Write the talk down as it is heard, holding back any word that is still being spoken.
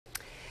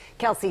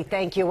Kelsey,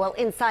 thank you. Well,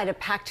 inside a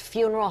packed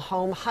funeral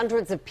home,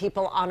 hundreds of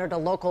people honored a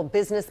local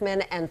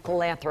businessman and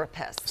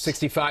philanthropist.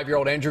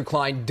 65-year-old Andrew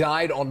Klein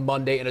died on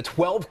Monday in a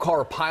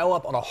 12-car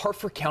pileup on a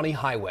Hartford County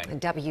highway.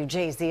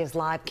 WJZ is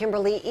live.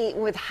 Kimberly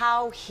Eaton with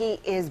how he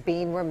is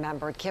being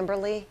remembered.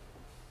 Kimberly?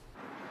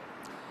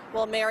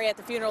 Well, Mary, at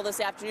the funeral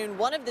this afternoon,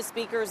 one of the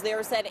speakers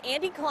there said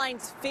Andy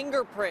Klein's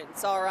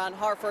fingerprints are on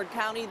Hartford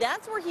County.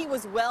 That's where he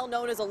was well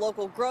known as a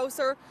local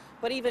grocer,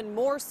 but even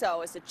more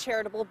so as a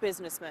charitable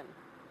businessman.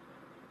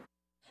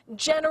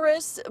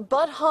 Generous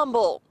but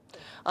humble.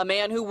 A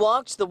man who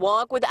walked the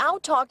walk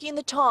without talking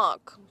the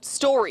talk.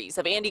 Stories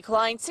of Andy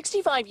Klein's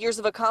 65 years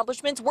of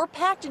accomplishments were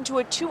packed into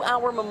a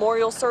 2-hour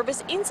memorial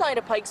service inside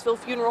a Pikesville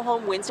funeral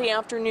home Wednesday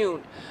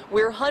afternoon,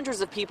 where hundreds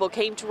of people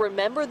came to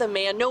remember the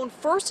man known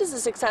first as a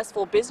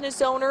successful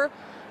business owner,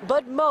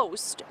 but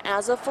most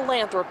as a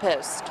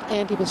philanthropist.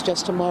 Andy was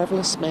just a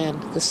marvelous man.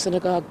 The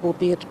synagogue will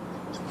be a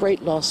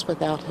great loss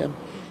without him.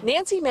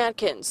 Nancy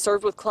Matkins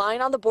served with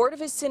Klein on the board of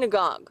his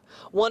synagogue,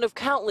 one of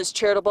countless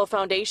charitable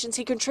foundations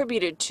he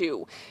contributed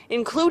to,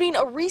 including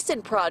a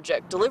recent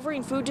project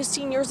delivering food to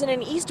seniors in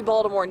an East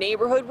Baltimore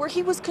neighborhood where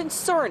he was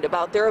concerned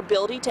about their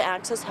ability to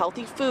access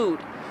healthy food.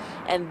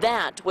 And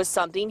that was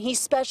something he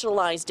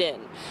specialized in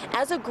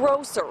as a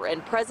grocer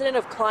and president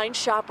of Klein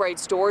ShopRite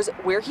stores,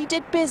 where he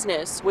did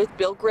business with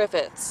Bill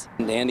Griffiths.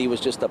 Andy was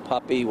just a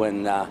puppy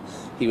when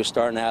he was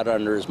starting out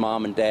under his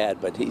mom and dad,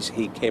 but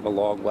he came a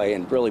long way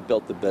and really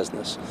built the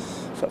business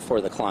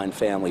for the Klein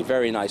family.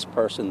 Very nice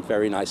person,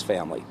 very nice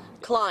family.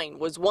 Klein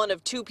was one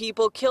of 2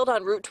 people killed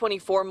on Route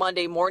 24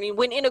 Monday morning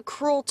when, in a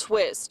cruel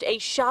twist, a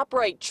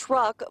ShopRite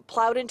truck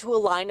plowed into a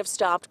line of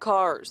stopped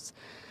cars.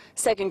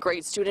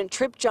 Second-grade student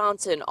Trip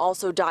Johnson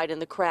also died in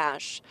the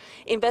crash.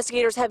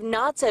 Investigators have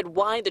not said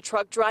why the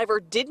truck driver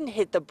didn't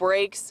hit the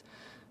brakes,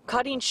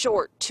 cutting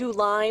short 2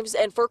 lives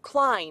and, for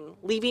Klein,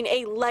 leaving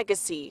a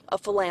legacy of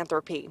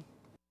philanthropy.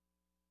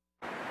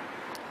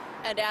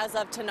 And as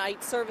of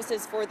tonight,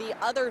 services for the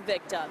other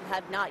victim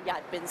have not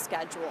yet been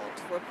scheduled.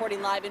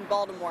 Reporting live in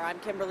Baltimore, I'm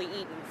Kimberly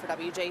Eaton for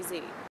WJZ.